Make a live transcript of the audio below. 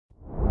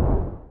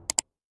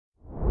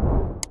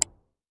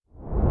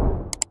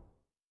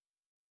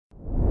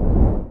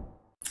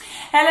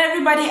Hello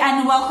everybody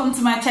and welcome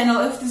to my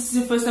channel. If this is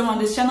your first time on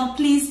this channel,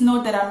 please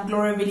note that I'm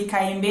Gloria Vili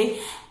Kayembe,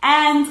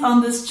 and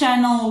on this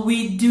channel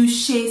we do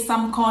share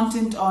some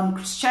content on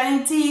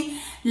Christianity,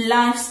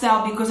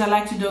 lifestyle, because I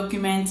like to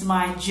document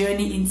my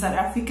journey in South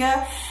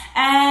Africa,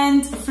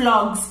 and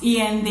vlogs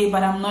here and there,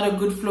 but I'm not a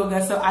good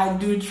vlogger, so I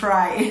do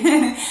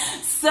try.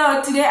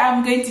 So today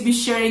I'm going to be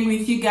sharing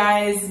with you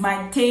guys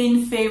my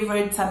 10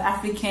 favorite South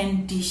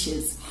African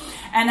dishes.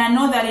 And I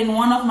know that in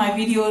one of my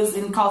videos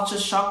in Culture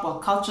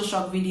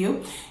Shock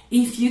video,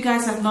 if you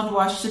guys have not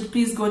watched it,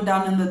 please go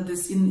down in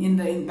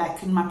in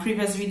my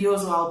previous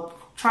videos, or I'll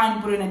try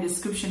and put it in a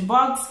description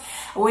box,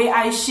 where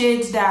I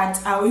shared that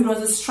it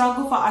was a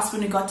struggle for us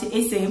when we got to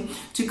SA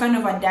to kind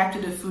of adapt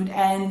to the food.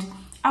 And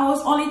I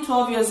was only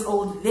 12 years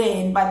old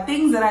then, but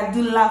things that I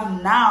do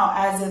love now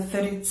as a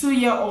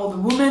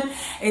 32-year-old woman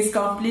is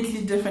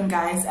completely different,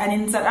 guys. And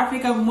in South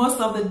Africa,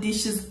 most of the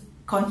dishes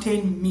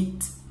contain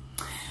meat.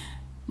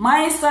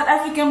 My South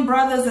African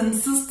brothers and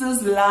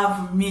sisters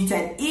love meat,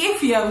 and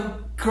if you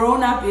have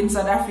grown up in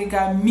South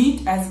Africa,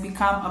 meat has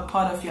become a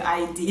part of your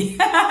ID.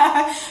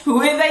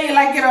 Whether you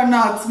like it or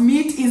not,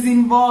 meat is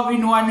involved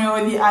in one way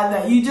or the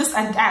other. You just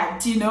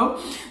adapt, you know.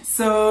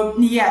 So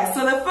yeah,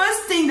 so the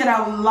first thing that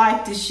I would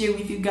like to share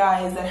with you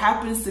guys that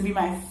happens to be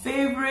my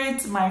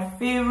favorite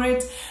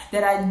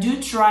that I do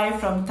try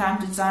from time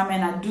to time,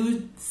 and I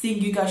do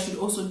think you guys should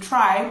also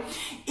try,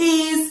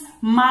 is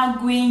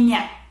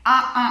magwenya.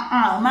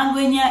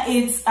 Magwenya,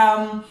 it's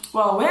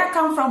well, where I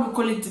come from we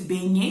call it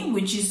benye,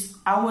 which is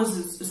ours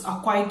is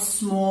quite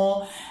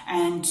small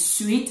and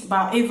sweet,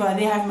 but however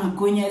they have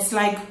magwenya.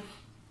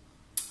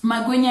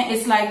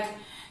 It's like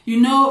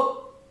you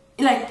know,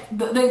 like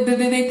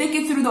they take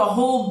it through the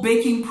whole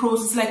baking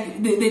process.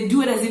 Like they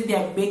do it as if they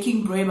are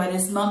baking bread, but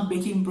it's not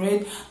baking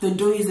bread. The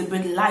dough is a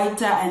bit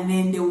lighter, and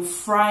then they will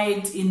fry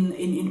it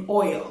in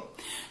oil,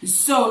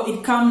 so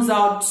it comes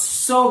out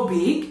so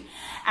big.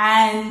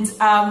 And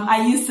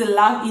I used to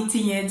love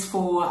eating it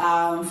for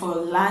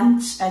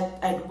lunch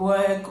at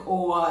work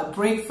or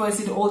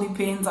breakfast. It all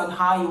depends on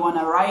how you want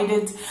to ride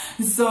it.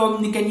 So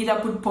you can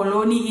either put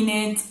polony in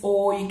it,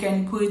 or you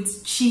can put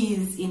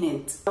cheese in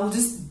it. I'll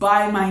just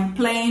buy mine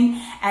plain,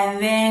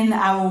 and then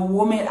I will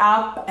warm it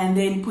up and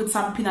then put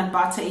some peanut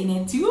butter in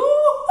it.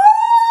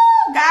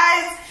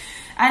 Guys,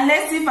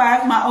 unless if I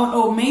have my own,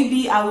 or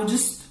maybe I will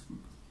just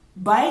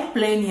buy it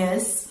plain,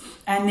 yes,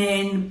 and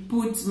then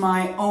put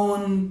my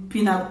own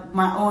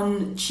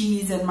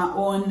cheese and my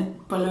own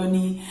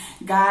polony.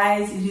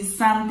 Guys, it is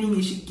something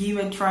you should give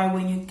a try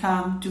when you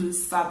come to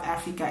South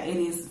Africa. It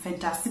is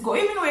fantastic. Or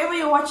even wherever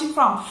you're watching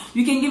from,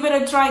 you can give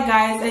it a try,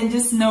 guys, and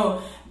just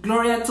know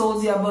Gloria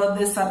told you about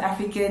this South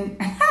African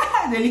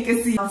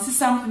delicacy. This is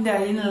something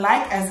that I didn't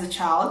like as a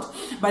child,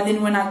 but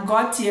then when I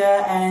got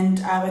here, and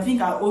I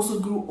think I also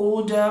grew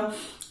older,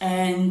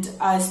 and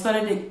I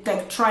started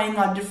like trying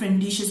out different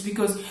dishes,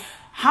 because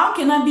how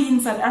can I be in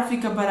South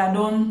Africa but I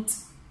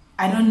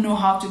don't know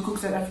how to cook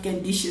South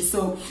African dishes?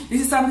 So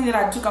this is something that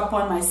I took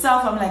upon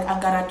myself. I'm like, I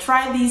gotta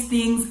try these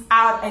things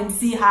out and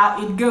see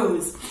how it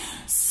goes.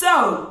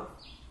 So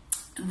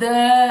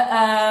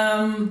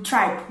the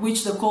tribe,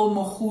 which they call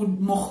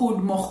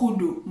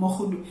mohudu.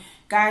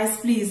 Guys,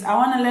 please, I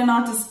want to learn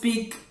how to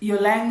speak your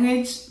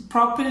language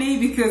properly,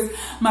 because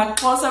my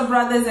closer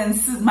brothers and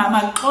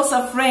my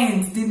closer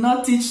friends did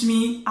not teach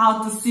me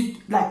how to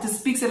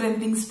speak certain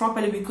things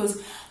properly, because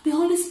they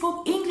only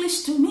spoke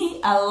English to me.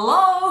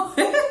 Hello.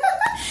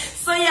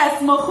 So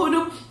yes,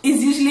 mohudu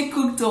is usually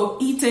cooked or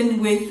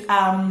eaten with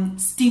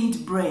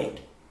steamed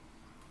bread.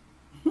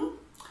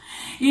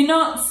 You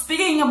know,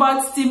 speaking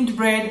about steamed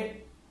bread,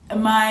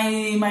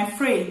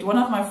 one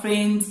of my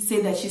friends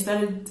said that she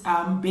started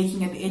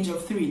baking at the age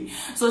of 3.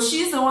 So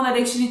she's the one that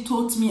actually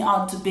taught me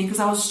how to bake, because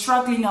I was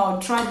struggling. I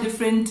would try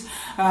different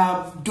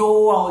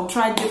dough, I would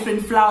try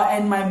different flour,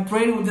 and my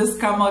bread would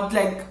just come out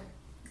like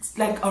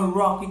a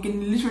rock. You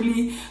can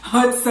literally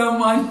hurt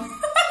someone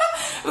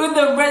with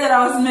the bread that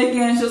I was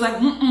making, and she was like,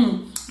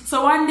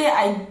 So one day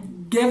I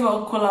gave her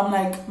a call. I'm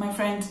like, my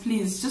friend,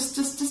 please just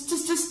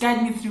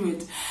guide me through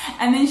it.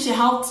 And then she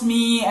helped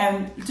me,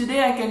 and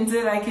today I can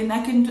say that I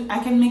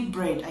can make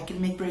bread. I can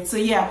make bread. So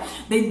yeah,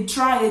 they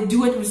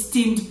do it with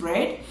steamed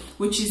bread,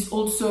 which is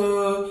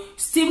also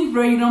steamed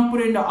bread. You don't put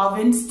it in the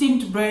oven.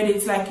 Steamed bread,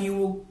 it's like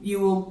you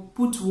will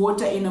put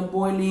water in a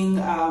boiling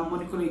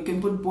you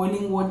can put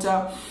boiling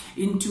water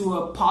into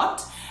a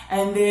pot,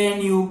 and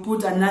then you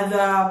put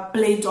another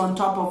plate on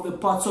top of the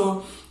pot,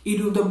 so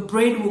the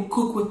bread will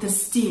cook with the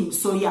steam.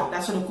 So yeah,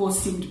 that's what they call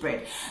steamed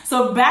bread.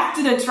 So back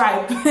to the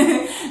tribe.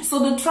 So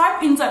the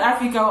tribe in South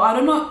Africa, I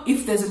don't know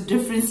if there's a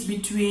difference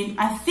between,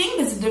 I think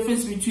there's a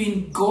difference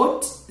between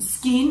goat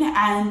skin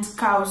and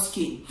cow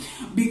skin,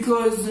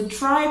 because the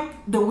tribe,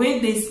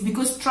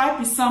 because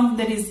tribe is something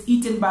that is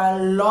eaten by a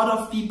lot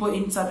of people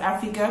in South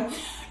Africa.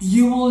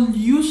 You will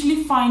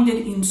usually find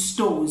it in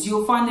stores,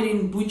 you'll find it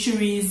in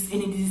butcheries,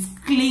 and it is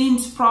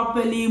cleaned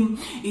properly,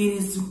 it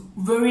is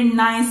very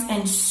nice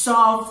and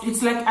soft.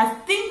 It's like, I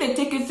think they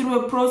take it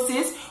through a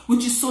process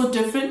which is so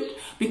different,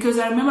 because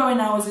I remember when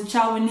I was a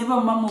child,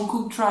 whenever mom would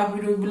cook tripe,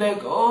 it would be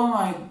like, oh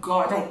my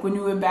god, like when we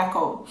were back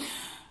home,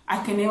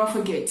 I can never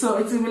forget. So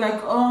it would be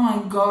like, oh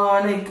my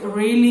god, like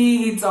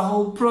really, it's a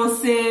whole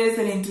process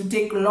and it will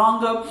take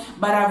longer.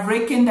 But I've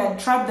reckoned that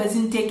tripe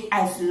doesn't take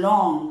as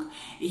long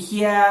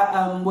here,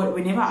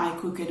 whenever I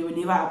cook it,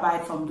 whenever I buy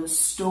it from the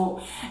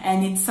store.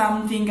 And it's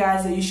something,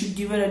 guys, that you should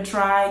give it a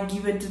try.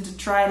 Give it a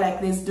try.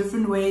 Like, there's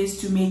different ways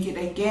to make it.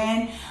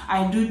 Again,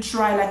 I do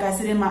try, like I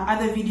said in my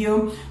other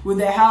video, with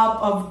the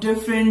help of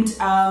different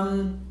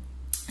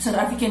South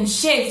African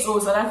chefs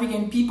or South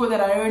African people that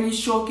are really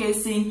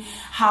showcasing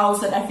how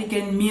South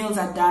African meals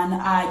are done.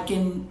 I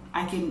can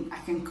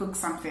cook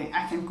something.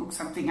 I can cook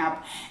something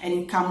up and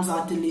it comes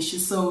out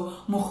delicious. So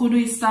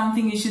mogodu is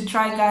something you should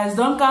try, guys.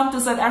 Don't come to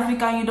South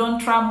Africa and you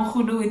don't try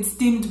mogodu with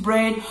steamed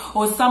bread,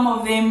 or some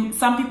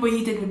people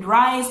eat it with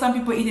rice, some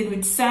people eat it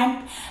with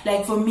samp.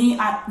 Like for me,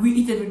 we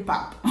eat it with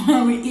pap.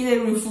 We eat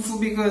it with fufu,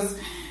 because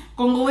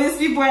Congolese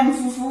people and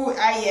fufu,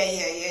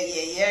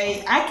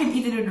 I can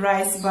eat it with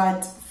rice,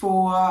 but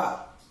for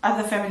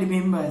other family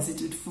members,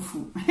 it's with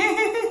fufu.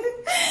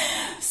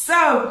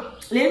 So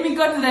let me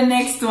go to the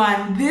next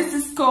one. This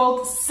is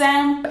called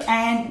samp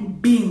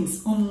and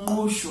beans,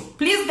 umosho.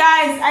 Please,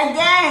 guys,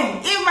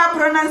 again, if my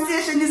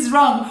pronunciation is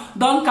wrong,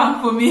 don't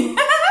come for me.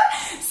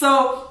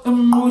 So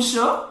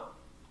umosho,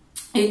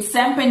 it's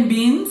samp and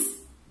beans,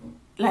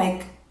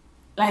 like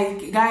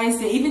guys,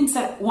 they even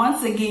said,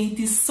 once again, it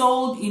is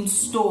sold in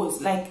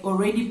stores, like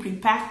already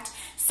pre-packed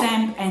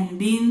samp and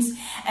beans.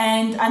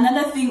 And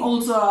another thing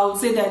also, I would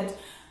say that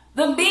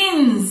the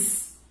beans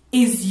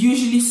is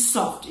usually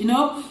soft, you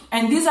know,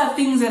 and these are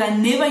things that I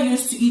never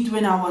used to eat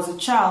when I was a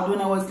child.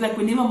 When I was like,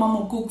 whenever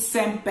mama cooked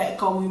samp back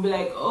home, we'd be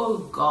like, oh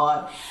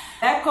god.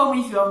 Back home,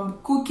 if you're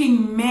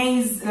cooking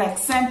maize, like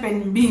samp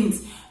and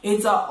beans,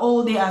 it's an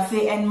all day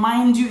affair. And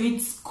mind you,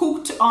 it's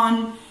cooked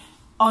on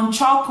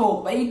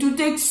charcoal, but it will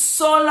take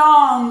so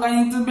long,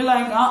 and it will be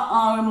like,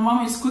 when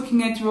mom is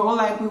cooking it, we're all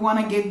like, we want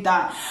to get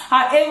that.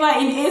 However,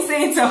 in SA,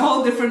 it's a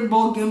whole different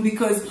ball game,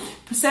 because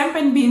samp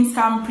and beans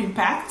come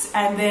pre-packed,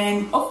 and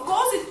then of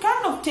course it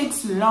kind of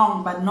takes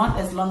long, but not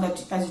as long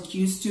as it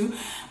used to.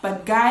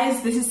 But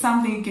guys, this is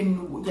something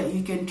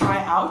you can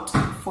try out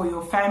for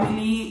your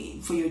family,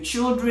 for your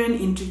children.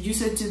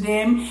 Introduce it to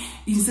them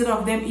instead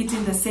of them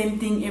eating the same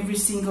thing every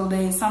single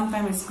day.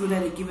 Sometimes it's good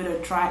that you give it a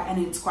try,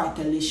 and it's quite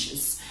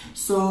delicious.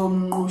 So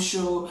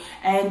mosho,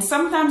 and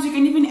sometimes you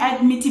can even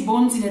add meaty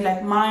bones in it.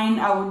 Like mine,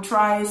 I would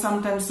try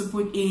sometimes to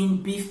put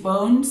in beef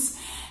bones.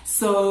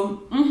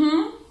 So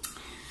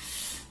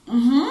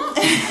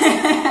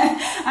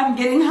I'm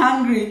getting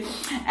hungry.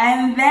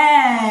 And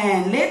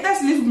then let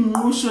us leave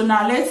mosho.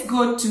 Now let's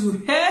go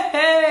to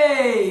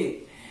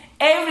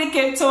every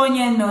Cape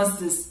Townian knows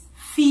this,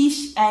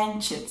 fish and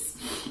chips.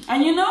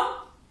 And you know,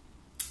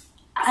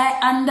 I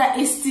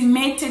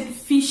underestimated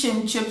fish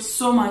and chips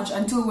so much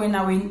until when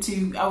I went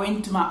to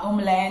my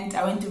homeland.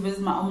 I went to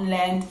visit my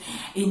homeland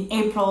in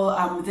April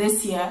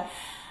this year.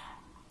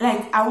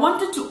 Like, I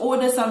wanted to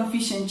order some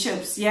fish and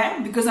chips, yeah,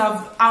 because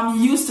I'm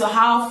used to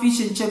how fish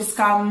and chips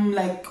come,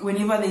 like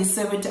whenever they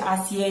serve it to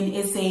us here in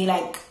SA,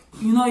 like,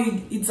 you know,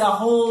 it's a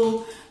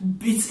whole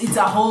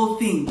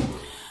thing.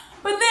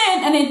 But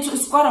then, and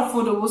it's quite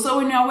affordable. So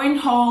when I went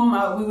home,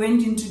 we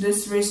went into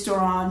this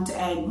restaurant,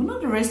 and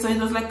not a restaurant,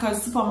 it was like a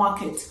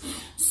supermarket.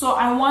 So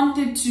I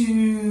wanted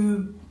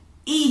to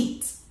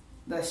eat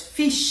the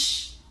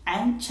fish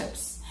and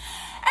chips.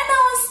 And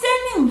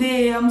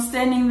I'm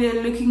standing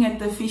there looking at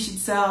the fish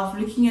itself,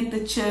 looking at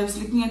the chips,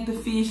 looking at the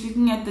fish,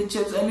 looking at the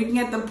chips, and looking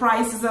at the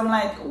prices. I'm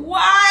like,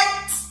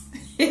 what?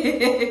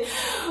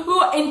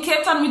 In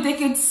Cape Town, we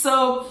take it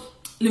so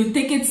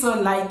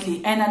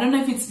lightly, and I don't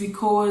know if it's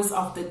because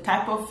of the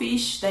type of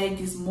fish that it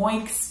is more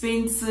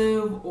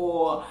expensive,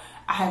 or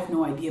I have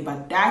no idea,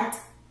 but that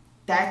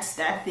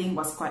thing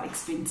was quite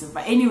expensive.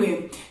 But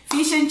anyway,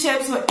 fish and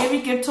chips for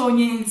every Cape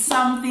Townian is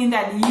something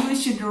that you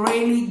should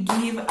really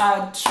give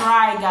a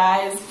try,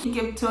 guys.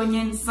 Cape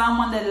Townian,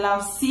 someone that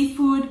loves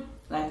seafood,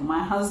 like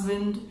my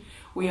husband,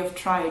 we have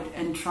tried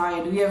and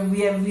tried. We have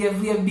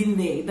been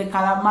there. The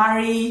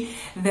calamari,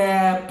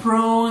 the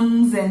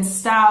prawns and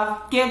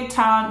stuff. Cape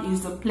Town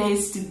is the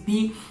place to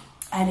be,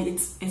 and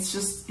it's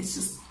just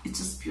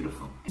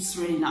beautiful. It's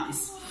really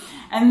nice.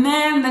 And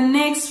then the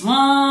next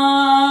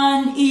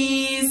one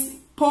is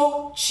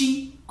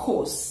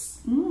pochicos.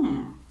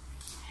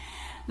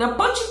 The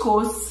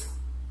pochicos,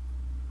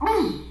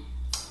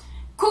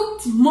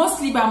 cooked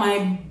mostly by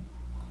my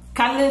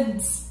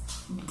colored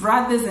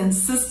brothers and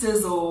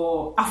sisters,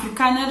 or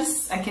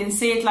Afrikaners, I can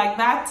say it like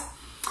that.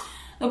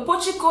 The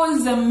pochicos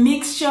is a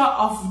mixture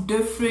of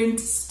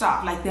different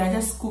stuff, like they're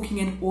just cooking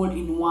it all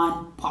in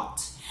one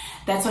pot.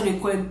 That's why they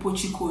call it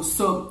pochicos.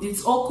 So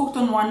it's all cooked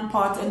on one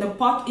pot, and the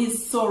pot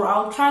is so,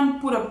 I'll try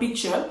and put a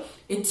picture.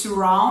 It's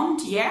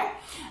round, yeah,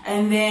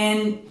 and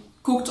then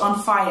cooked on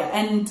fire.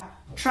 And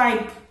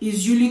tripe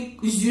is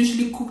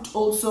usually cooked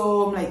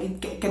also, like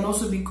it can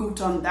also be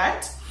cooked on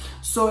that.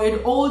 So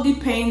it all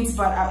depends,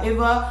 but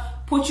however,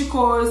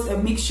 Portugal is a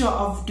mixture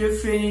of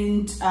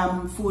different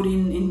food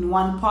in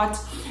one pot.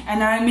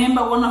 And I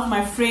remember one of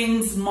my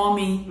friends'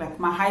 mommy, like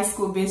my high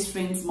school best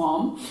friend's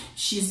mom,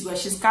 she's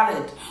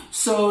colored.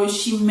 So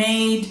she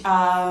made,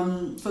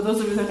 for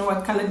those of you who don't know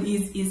what colored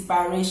is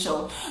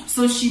biracial.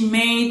 So she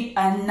made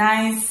a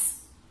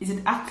nice, is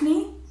it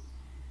acne?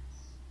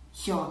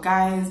 Yo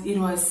guys, it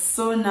was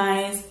so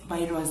nice, but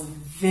it was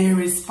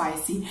very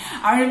spicy.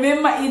 I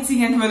remember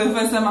eating it for the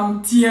first time.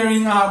 I'm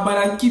tearing up, but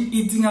I keep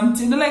eating.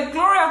 They're like,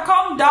 Gloria,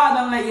 calm down.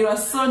 I'm like, it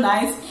was so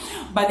nice,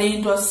 but then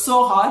it was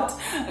so hot.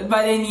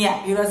 But then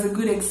yeah, it was a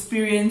good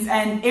experience.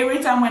 And every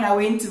time when I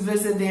went to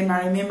visit them,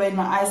 I remember in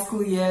my high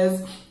school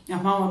years,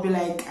 my mom would be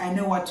like, I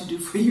know what to do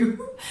for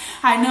you.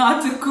 I know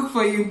how to cook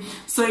for you.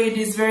 So it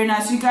is very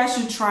nice. You guys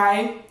should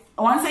try.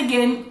 Once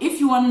again, if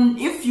you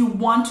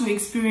want to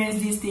experience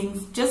these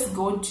things, just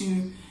go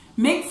to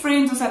make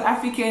friends with South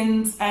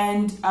Africans,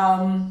 and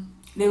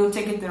they will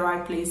take it to the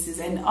right places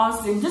and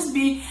ask them. Just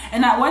be,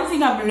 and one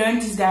thing I've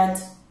learned is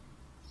that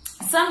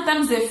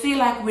sometimes they feel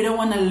like we don't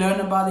want to learn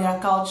about their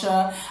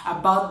culture,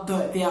 about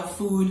their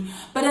food.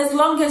 But as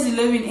long as you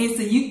live in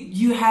Easter,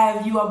 you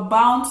are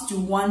bound to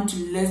want to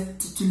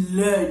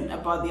learn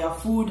about their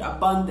food,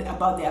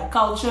 about their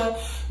culture,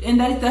 and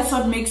that's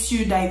what makes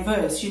you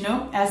diverse. You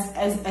know, as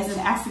an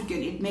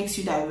African, it makes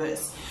you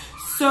diverse.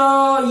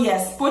 So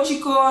yes,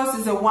 Portugal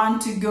is a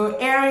want-to-go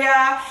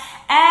area.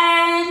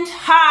 And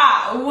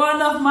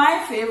one of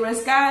my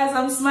favorites, guys,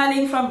 I'm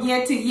smiling from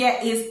ear to ear,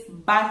 is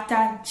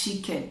butter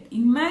chicken.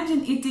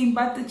 Imagine eating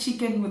butter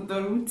chicken with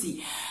the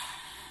roti.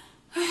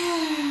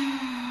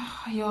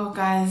 Yo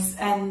guys,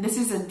 and this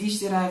is a dish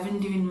that I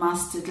haven't even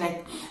mastered.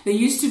 Like, there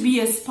used to be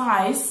a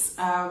spice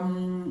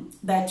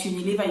that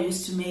Unilever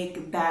used to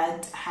make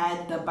that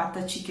had the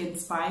butter chicken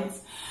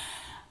spice.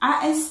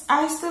 I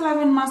still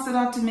haven't mastered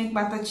how to make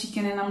butter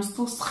chicken, and I'm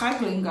still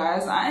struggling,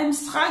 guys. I am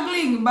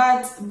struggling.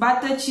 But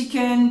butter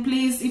chicken,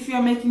 please, if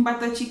you're making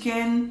butter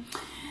chicken,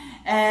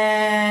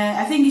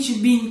 I think it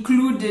should be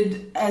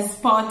included as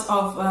part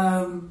of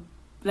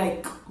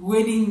like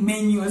wedding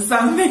menu or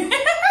something.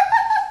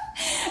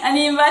 And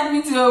you invite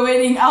me to a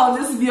wedding, I'll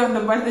just be on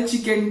the butter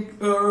chicken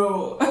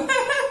roll.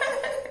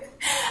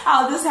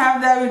 I'll just have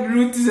that with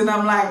roots, and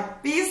I'm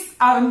like, peace,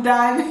 I'm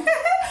done.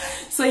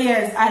 So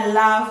yes, I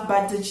love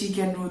butter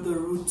chicken with the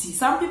roti.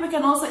 Some people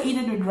can also eat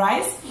it with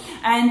rice,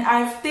 and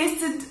I've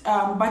tasted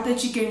butter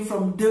chicken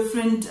from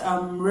different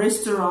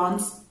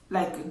restaurants,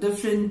 like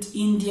different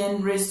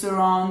Indian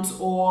restaurants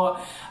or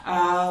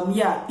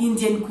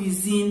Indian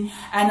cuisine,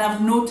 and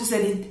I've noticed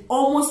that it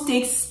almost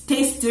tastes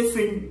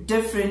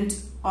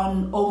different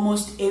on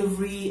almost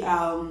every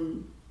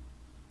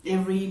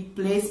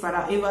place. But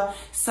however,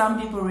 some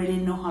people really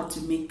know how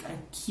to make a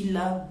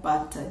killer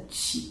butter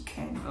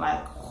chicken.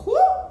 Like, whoo!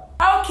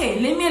 Okay,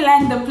 let me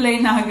land the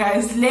plane now,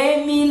 guys.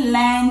 Let me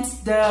land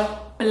the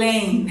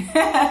plane.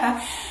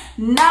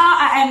 Now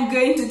I am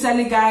going to tell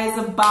you guys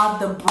about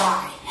the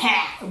braai.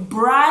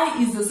 Braai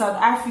is the South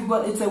African,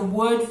 well, it's a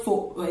word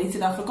for, it's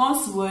an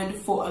Afrikaans word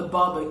for a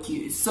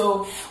barbecue.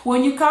 So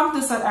when you come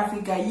to South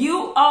Africa,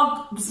 you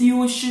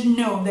should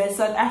know that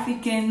South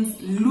Africans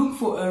look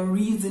for a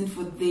reason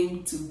for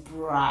them to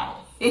braai,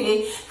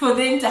 for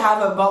them to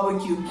have a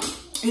barbecue.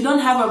 You don't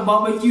have a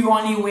barbecue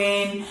only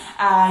when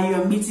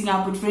you're meeting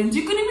up with friends.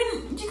 You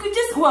could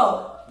just,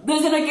 well,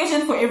 there's an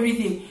occasion for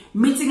everything.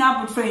 Meeting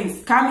up with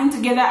friends, coming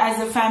together as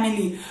a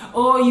family,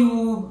 or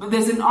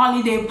there's an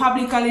holiday,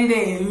 public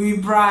holiday, we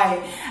braai.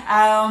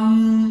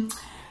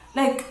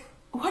 Like,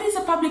 what is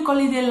a public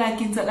holiday like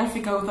in South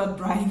Africa without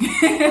braaiing?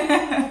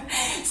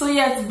 So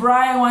yes,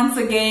 braai, once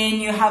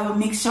again, you have a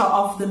mixture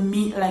of the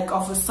meat, like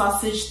of a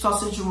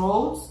sausage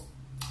rolls.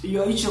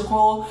 You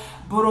call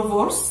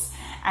boerewors.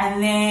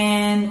 And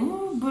then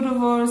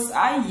boerewors,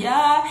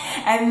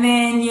 and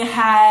then you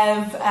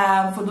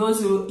have for those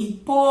who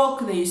eat pork,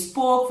 there is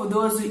pork. For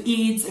those who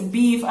eat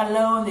beef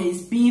alone, there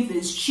is beef,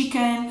 there's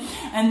chicken.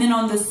 And then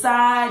on the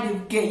side,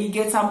 you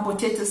get some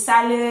potato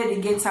salad,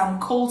 you get some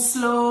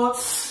coleslaw,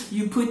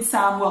 you put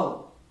some,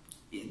 well,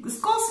 it's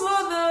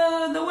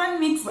coleslaw the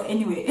one mix, but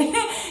anyway,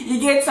 you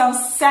get some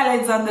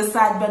salads on the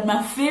side. But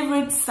my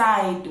favorite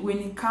side when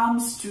it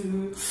comes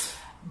to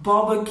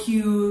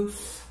barbecue,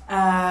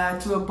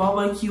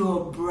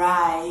 or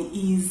braai,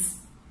 is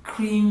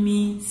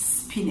creamy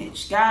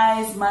spinach.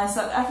 Guys, my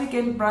South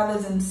African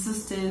brothers and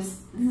sisters,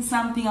 this is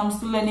something I'm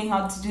still learning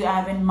how to do. I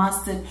haven't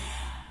mastered,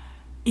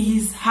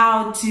 is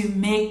how to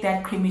make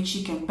that creamy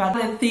chicken. But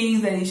the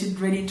things that you should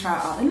really try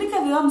out. And look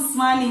at me, I'm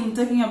smiling,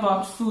 talking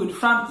about food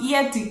from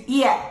ear to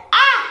ear.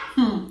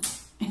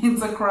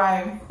 It's a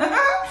crime.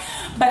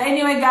 But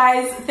anyway,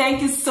 guys,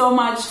 thank you so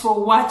much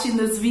for watching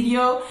this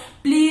video.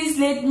 Please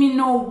let me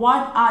know,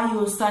 what are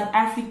your South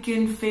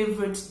African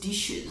favorite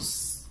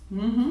dishes?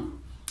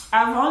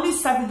 I've only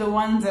started the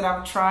ones that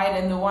I've tried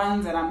and the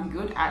ones that I'm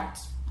good at.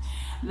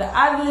 The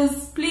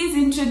others, please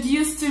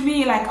introduce to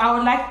me. Like, I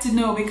would like to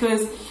know,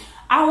 because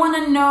I want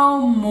to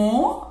know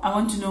more. I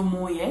want to know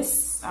more,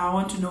 yes. I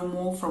want to know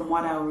more from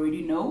what I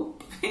already know.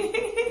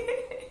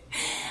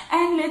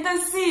 and let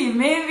us see,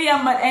 maybe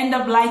I might end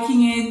up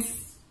liking it,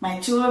 my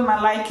children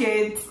might like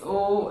it,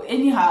 or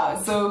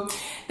anyhow. So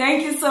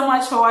thank you so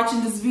much for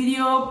watching this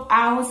video.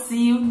 I will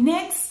see you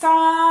next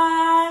time.